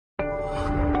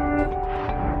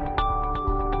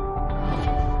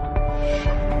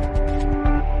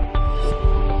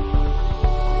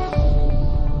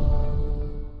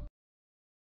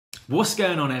What's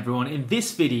going on everyone? In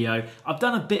this video, I've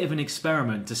done a bit of an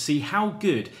experiment to see how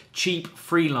good cheap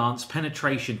freelance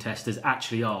penetration testers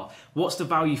actually are. What's the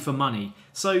value for money?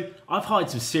 So I've hired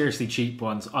some seriously cheap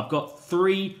ones. I've got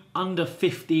 3 under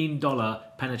 $15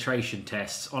 penetration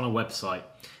tests on a website.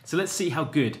 So let's see how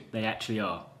good they actually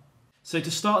are. So to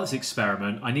start this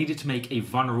experiment, I needed to make a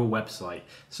vulnerable website.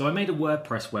 So I made a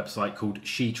WordPress website called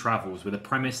She Travels with a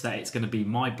premise that it's going to be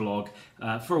my blog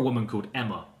for a woman called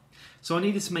Emma. So I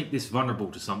needed to make this vulnerable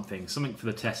to something for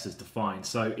the testers to find.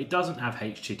 So it doesn't have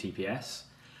HTTPS.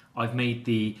 I've made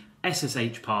the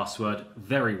SSH password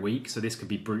very weak, so this could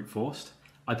be brute forced.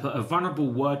 I put a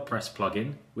vulnerable WordPress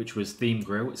plugin, which was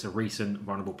ThemeGrill. It's a recent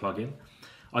vulnerable plugin.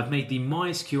 I've made the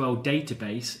MySQL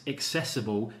database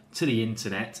accessible to the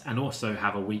internet and also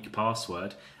have a weak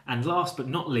password. And last but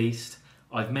not least,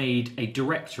 I've made a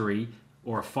directory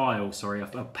or a file,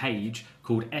 a page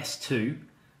called S2.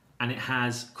 And it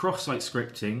has cross-site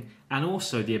scripting and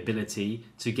also the ability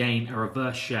to gain a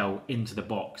reverse shell into the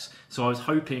box. So I was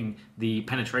hoping the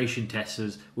penetration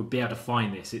testers would be able to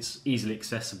find this. It's easily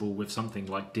accessible with something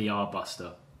like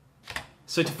drbuster.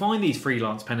 So to find these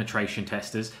freelance penetration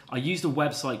testers, I used a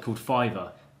website called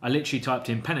Fiverr. I literally typed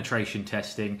in penetration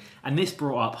testing and this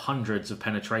brought up hundreds of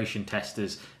penetration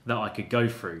testers that I could go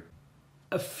through.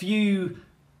 A few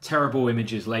terrible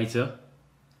images later,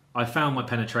 I found my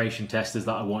penetration testers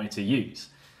that I wanted to use.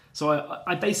 So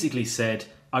I basically said,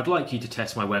 I'd like you to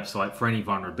test my website for any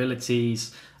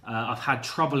vulnerabilities. I've had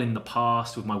trouble in the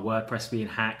past with my WordPress being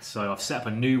hacked, so I've set up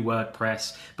a new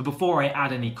WordPress. But before I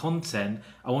add any content,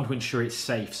 I want to ensure it's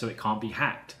safe so it can't be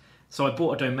hacked. So I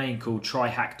bought a domain called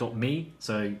tryhack.me.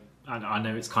 So I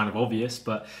know it's kind of obvious,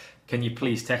 but can you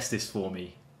please test this for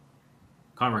me?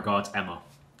 Kind regards, Emma.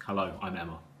 Hello, I'm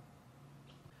Emma.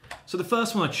 So the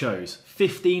first one I chose,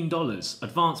 $15,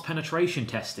 advanced penetration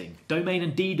testing, domain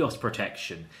and DDoS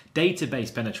protection,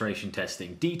 database penetration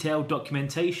testing, detailed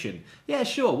documentation. Yeah,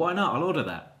 sure, why not? I'll order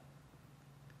that.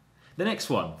 The next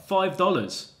one,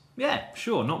 $5. Yeah,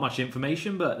 sure, not much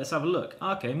information, but let's have a look.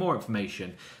 Okay, more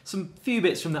information. Some few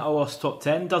bits from the OWASP top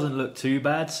 10, doesn't look too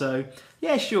bad, so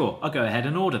yeah, sure, I'll go ahead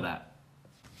and order that.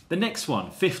 The next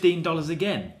one, $15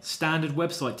 again, standard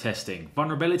website testing,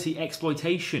 vulnerability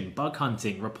exploitation, bug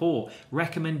hunting, report,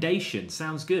 recommendation,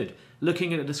 sounds good.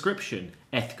 Looking at the description,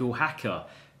 ethical hacker,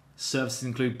 services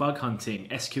include bug hunting,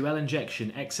 SQL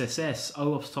injection, XSS,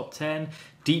 OWASP top 10,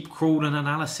 deep crawl and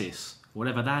analysis,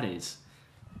 whatever that is.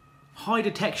 High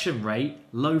detection rate,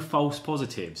 low false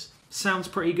positives. Sounds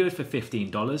pretty good for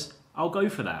 $15, I'll go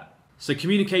for that. So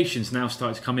communications now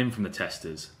started to come in from the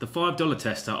testers. The $5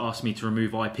 tester asked me to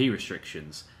remove IP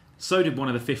restrictions. So did one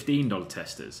of the $15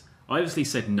 testers. I obviously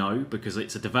said no because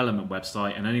it's a development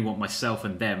website and I only want myself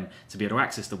and them to be able to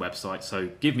access the website, so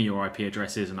give me your IP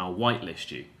addresses and I'll whitelist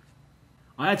you.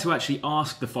 I had to actually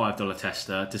ask the $5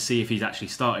 tester to see if he's actually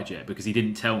started yet because he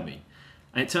didn't tell me.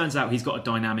 And it turns out he's got a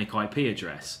dynamic IP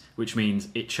address, which means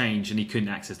it changed and he couldn't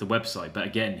access the website. But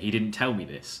again, he didn't tell me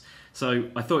this. So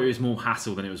I thought it was more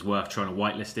hassle than it was worth trying to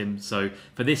whitelist him. So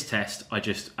for this test, I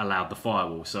just allowed the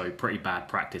firewall. So pretty bad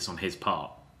practice on his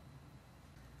part.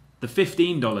 The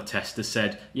 $15 tester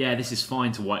said, yeah, this is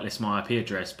fine to whitelist my IP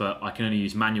address, but I can only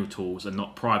use manual tools and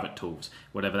not private tools,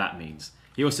 whatever that means.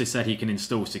 He also said he can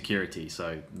install security.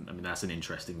 So, I mean, that's an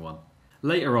interesting one.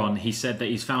 Later on, he said that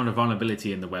he's found a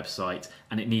vulnerability in the website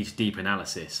and it needs deep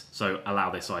analysis, so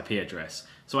allow this IP address.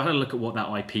 So I had a look at what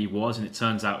that IP was and it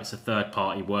turns out it's a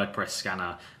third-party WordPress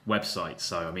scanner website.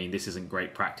 So, I mean, this isn't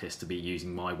great practice to be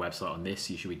using my website on this.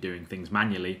 You should be doing things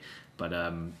manually, but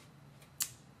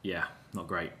yeah, not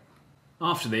great.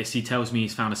 After this, he tells me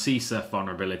he's found a CSRF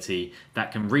vulnerability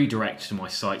that can redirect to my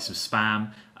site some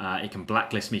spam. It can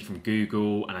blacklist me from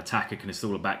Google. An attacker can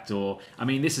install a backdoor. I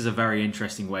mean, this is a very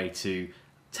interesting way to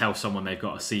tell someone they've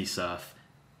got a CSRF.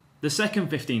 The second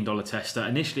 $15 tester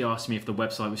initially asked me if the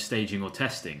website was staging or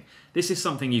testing. This is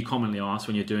something you commonly ask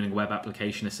when you're doing a web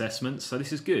application assessment, so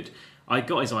this is good. I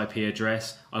got his IP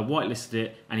address, I whitelisted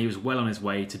it, and he was well on his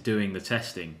way to doing the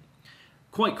testing.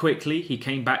 Quite quickly, he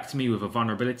came back to me with a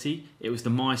vulnerability. It was the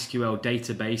MySQL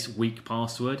database weak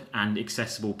password and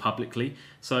accessible publicly.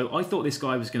 So I thought this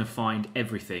guy was going to find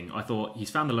everything. I thought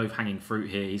he's found the low-hanging fruit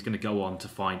here. He's going to go on to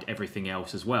find everything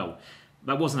else as well.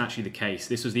 That wasn't actually the case.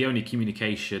 This was the only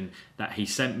communication that he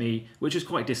sent me, which was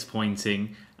quite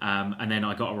disappointing. And then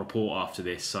I got a report after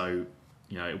this, so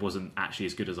you know it wasn't actually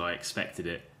as good as I expected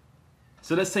it.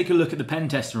 So let's take a look at the pen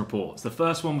testing reports. The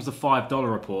first one was the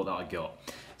 $5 report that I got.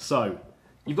 So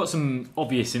you've got some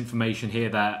obvious information here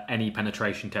that any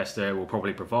penetration tester will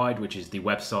probably provide, which is the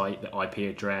website, the IP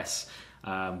address,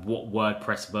 what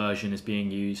WordPress version is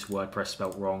being used, WordPress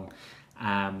spelt wrong,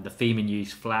 The theme in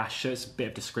use Flash, so it's a bit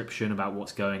of description about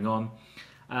what's going on.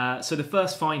 So the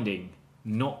first finding,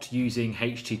 not using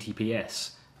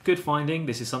HTTPS. Good finding,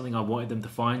 this is something I wanted them to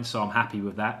find, so I'm happy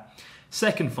with that.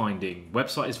 Second finding,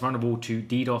 website is vulnerable to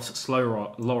DDoS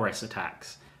slow loris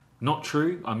attacks. Not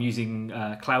true, I'm using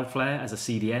Cloudflare as a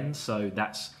CDN, so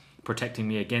that's protecting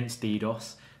me against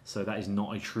DDoS. So that is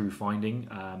not a true finding.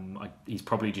 He's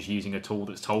probably just using a tool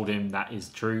that's told him that is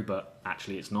true, but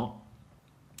actually it's not.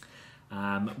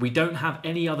 We don't have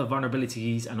any other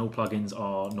vulnerabilities and all plugins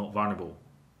are not vulnerable.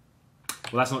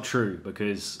 Well, that's not true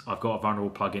because I've got a vulnerable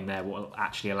plugin there that will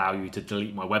actually allow you to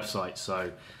delete my website, so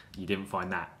you didn't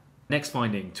find that. Next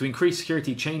finding, to increase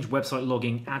security, change website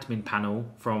logging admin panel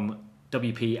from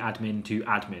WP admin to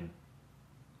admin.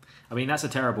 I mean, that's a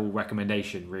terrible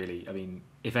recommendation, really. I mean,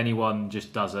 if anyone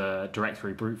just does a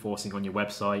directory brute forcing on your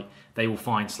website, they will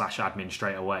find /admin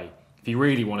straight away. If you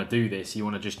really want to do this, you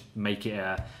want to just make it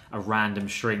a random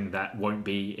string that won't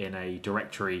be in a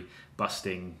directory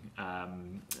busting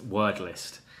word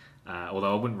list.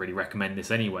 Although I wouldn't really recommend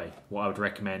this anyway. What I would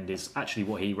recommend is actually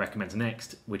what he recommends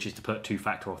next, which is to put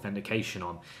two-factor authentication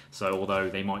on. So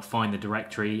although they might find the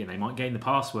directory and they might gain the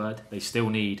password, they still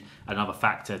need another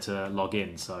factor to log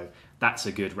in. So that's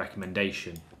a good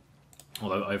recommendation.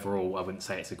 Although overall, I wouldn't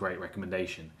say it's a great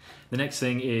recommendation. The next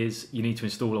thing is you need to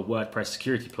install a WordPress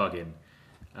security plugin.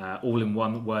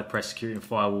 All-in-one WordPress security and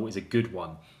firewall is a good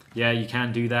one. Yeah, you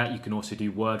can do that. You can also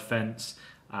do WordFence.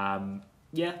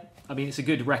 Yeah, I mean, it's a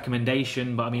good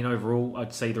recommendation, but I mean, overall,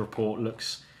 I'd say the report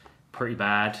looks pretty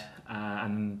bad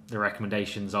and the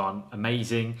recommendations aren't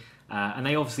amazing. And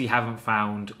they obviously haven't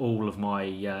found all of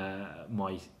my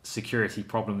my security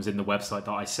problems in the website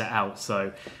that I set out.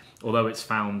 So although it's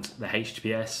found the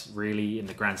HTTPS, really, in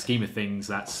the grand scheme of things,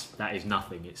 that is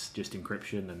nothing. It's just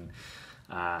encryption, and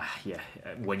yeah,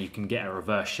 when you can get a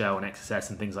reverse shell and XSS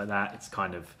and things like that, it's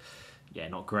kind of, yeah,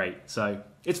 not great. So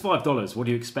it's $5. What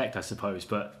do you expect, I suppose?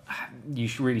 But you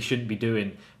really shouldn't be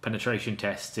doing penetration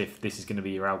tests if this is going to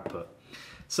be your output.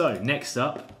 So next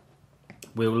up,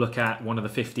 we'll look at one of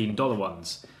the $15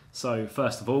 ones. So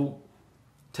first of all,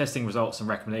 testing results and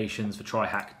recommendations for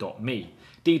tryhack.me.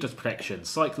 DDoS protection.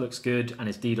 Site looks good and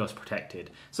is DDoS protected.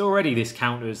 So already this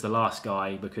counters the last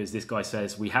guy because this guy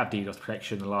says we have DDoS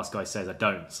protection, the last guy says I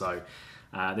don't. So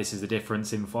this is the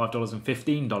difference in $5 and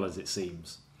 $15, it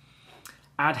seems.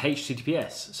 Add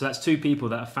HTTPS. So that's two people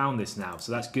that have found this now.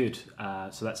 So that's good.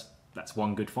 So that's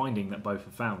one good finding that both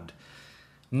have found.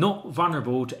 Not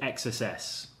vulnerable to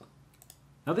XSS.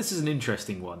 Now this is an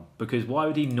interesting one because why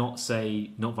would he not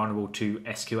say not vulnerable to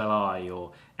SQLI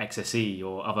or XSE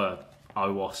or other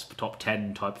OWASP top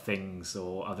 10 type things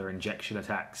or other injection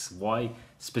attacks? Why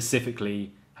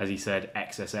specifically has he said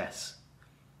XSS?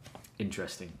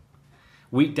 Interesting.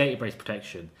 Weak database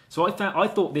protection. So I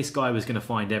thought this guy was going to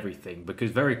find everything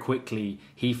because very quickly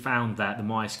he found that the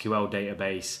MySQL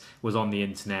database was on the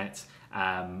internet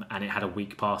and it had a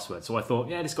weak password. So I thought,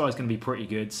 yeah, this guy's going to be pretty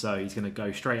good. So he's going to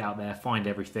go straight out there, find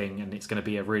everything, and it's going to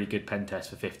be a really good pen test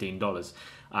for $15.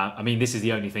 I mean, this is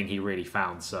the only thing he really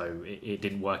found, so it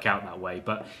didn't work out that way.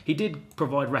 But he did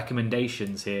provide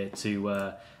recommendations here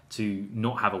to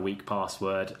not have a weak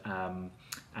password and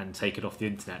take it off the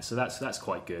internet. So that's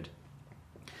quite good.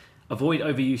 Avoid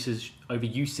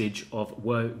overusage of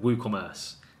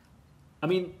WooCommerce. I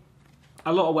mean,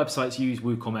 a lot of websites use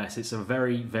WooCommerce. It's a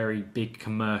very, very big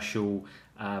commercial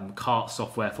cart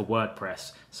software for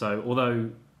WordPress. So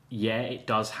although, yeah, it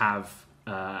does have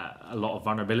a lot of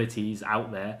vulnerabilities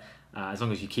out there, as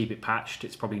long as you keep it patched,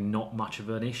 it's probably not much of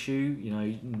an issue. You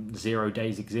know, 0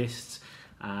 days exists.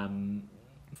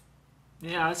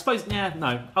 Yeah, I suppose, yeah,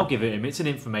 no, I'll give it him. It's an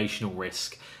informational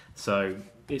risk. So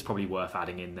it's probably worth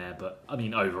adding in there. But I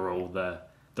mean, overall, the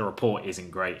report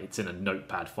isn't great. It's in a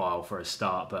notepad file for a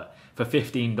start, but for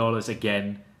 $15,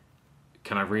 again,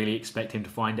 can I really expect him to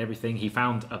find everything? He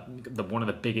found one of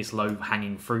the biggest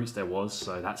low-hanging fruits there was,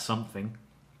 so that's something.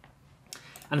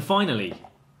 And finally,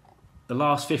 the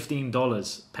last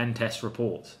 $15 pen test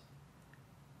report.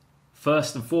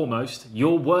 First and foremost,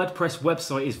 your WordPress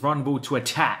website is vulnerable to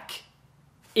attack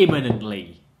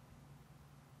imminently.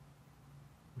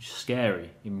 Which is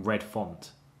scary in red font.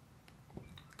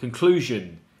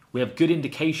 Conclusion, we have good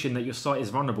indication that your site is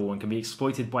vulnerable and can be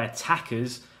exploited by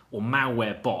attackers or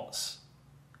malware bots.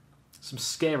 Some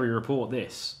scary report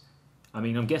this. I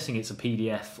mean, I'm guessing it's a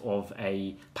PDF of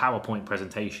a PowerPoint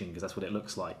presentation because that's what it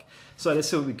looks like. So let's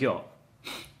see what we got.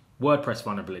 WordPress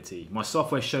vulnerability. My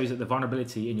software shows that the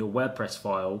vulnerability in your WordPress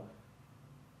file,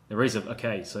 there is a,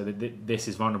 okay, so this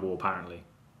is vulnerable apparently.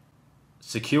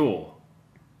 Secure.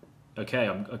 Okay,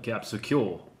 I'm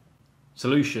secure.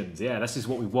 Solutions, yeah, this is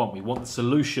what we want. We want the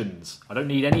solutions. I don't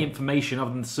need any information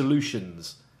other than the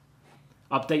solutions.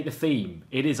 Update the theme.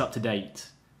 It is up to date.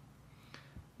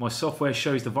 My software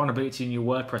shows the vulnerability in your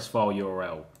WordPress file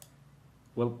URL.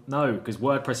 Well, no, because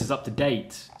WordPress is up to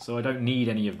date, so I don't need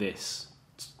any of this.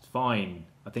 It's fine.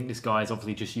 I think this guy has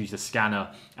obviously just used a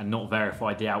scanner and not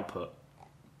verified the output.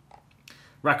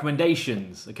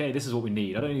 Recommendations. Okay, this is what we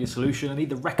need. I don't need a solution, I need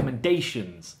the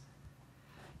recommendations.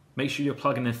 Make sure your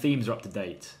plugin and themes are up to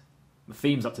date. The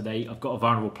theme's up to date. I've got a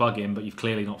vulnerable plugin, but you've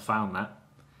clearly not found that.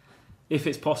 If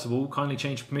it's possible, kindly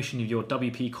change permission of your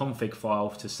WP config file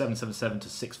to 777 to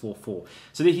 644.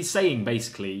 So he's saying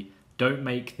basically, don't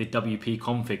make the WP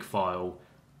config file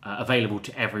available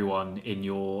to everyone in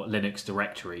your Linux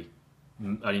directory.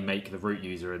 Only make the root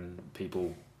user and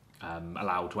people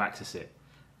allowed to access it.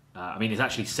 I mean, it's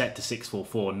actually set to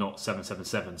 644, not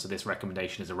 777, so this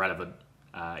recommendation is irrelevant.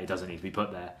 It doesn't need to be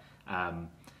put there.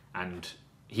 And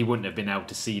he wouldn't have been able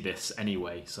to see this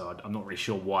anyway, so I'm not really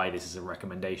sure why this is a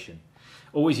recommendation.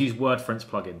 Always use WordFence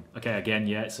plugin. Okay, again,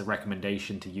 yeah, it's a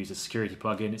recommendation to use a security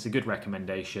plugin. It's a good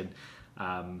recommendation.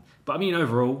 But I mean,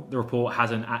 overall, the report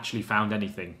hasn't actually found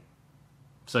anything.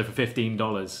 So for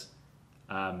 $15,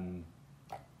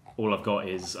 all I've got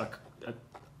is,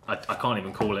 I can't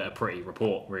even call it a pretty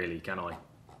report, really, can I?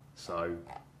 So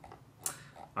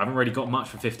I haven't really got much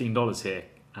for $15 here.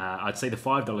 I'd say the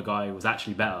 $5 guy was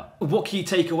actually better. What can you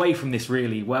take away from this,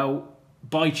 really? Well,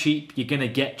 buy cheap, you're going to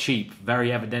get cheap,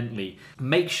 very evidently.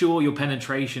 Make sure your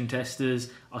penetration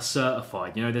testers are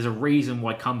certified. You know, there's a reason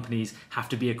why companies have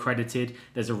to be accredited.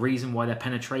 There's a reason why their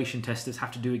penetration testers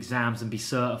have to do exams and be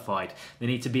certified. They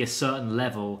need to be a certain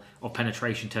level of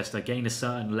penetration tester, gain a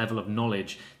certain level of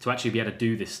knowledge to actually be able to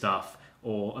do this stuff.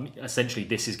 Or, I mean, essentially,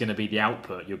 this is going to be the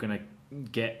output. You're going to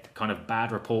get kind of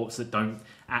bad reports that don't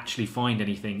actually find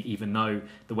anything, even though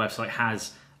the website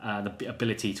has the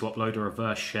ability to upload a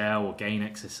reverse shell or gain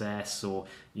XSS or,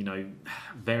 you know,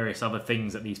 various other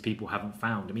things that these people haven't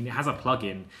found. I mean, it has a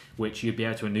plugin which you'd be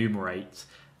able to enumerate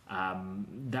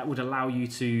that would allow you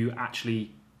to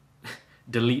actually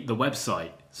delete the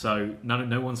website. So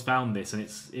no one's found this, and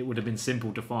it would have been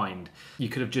simple to find. You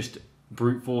could have just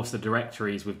brute forced the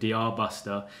directories with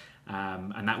drbuster,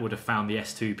 and that would have found the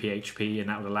S2 PHP, and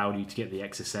that would allow you to get the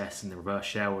XSS and the reverse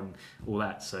shell and all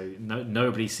that. So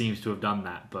nobody seems to have done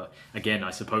that. But again,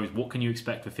 I suppose, what can you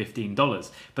expect for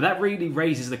 $15? But that really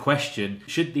raises the question,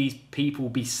 should these people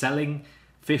be selling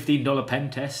 $15 pen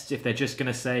tests if they're just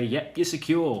going to say, yep, you're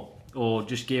secure, or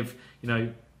just give, you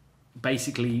know,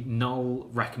 basically null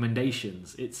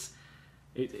recommendations?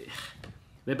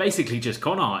 They're basically just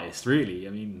con artists, really. I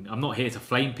mean, I'm not here to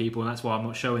flame people, and that's why I'm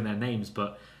not showing their names,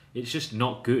 but it's just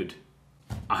not good.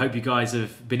 I hope you guys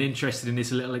have been interested in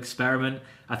this little experiment.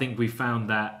 I think we've found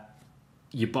that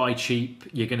you buy cheap,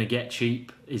 you're going to get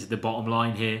cheap, is the bottom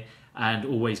line here, and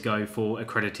always go for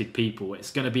accredited people.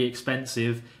 It's going to be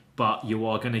expensive, but you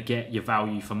are going to get your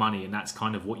value for money, and that's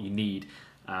kind of what you need.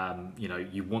 You know,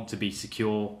 you want to be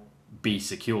secure, be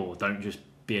secure. Don't just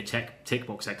be a tick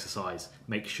box exercise.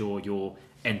 Make sure your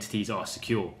entities are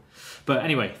secure. But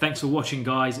anyway, thanks for watching,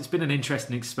 guys. It's been an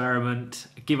interesting experiment.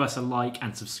 Give us a like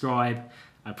and subscribe.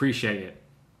 I appreciate it.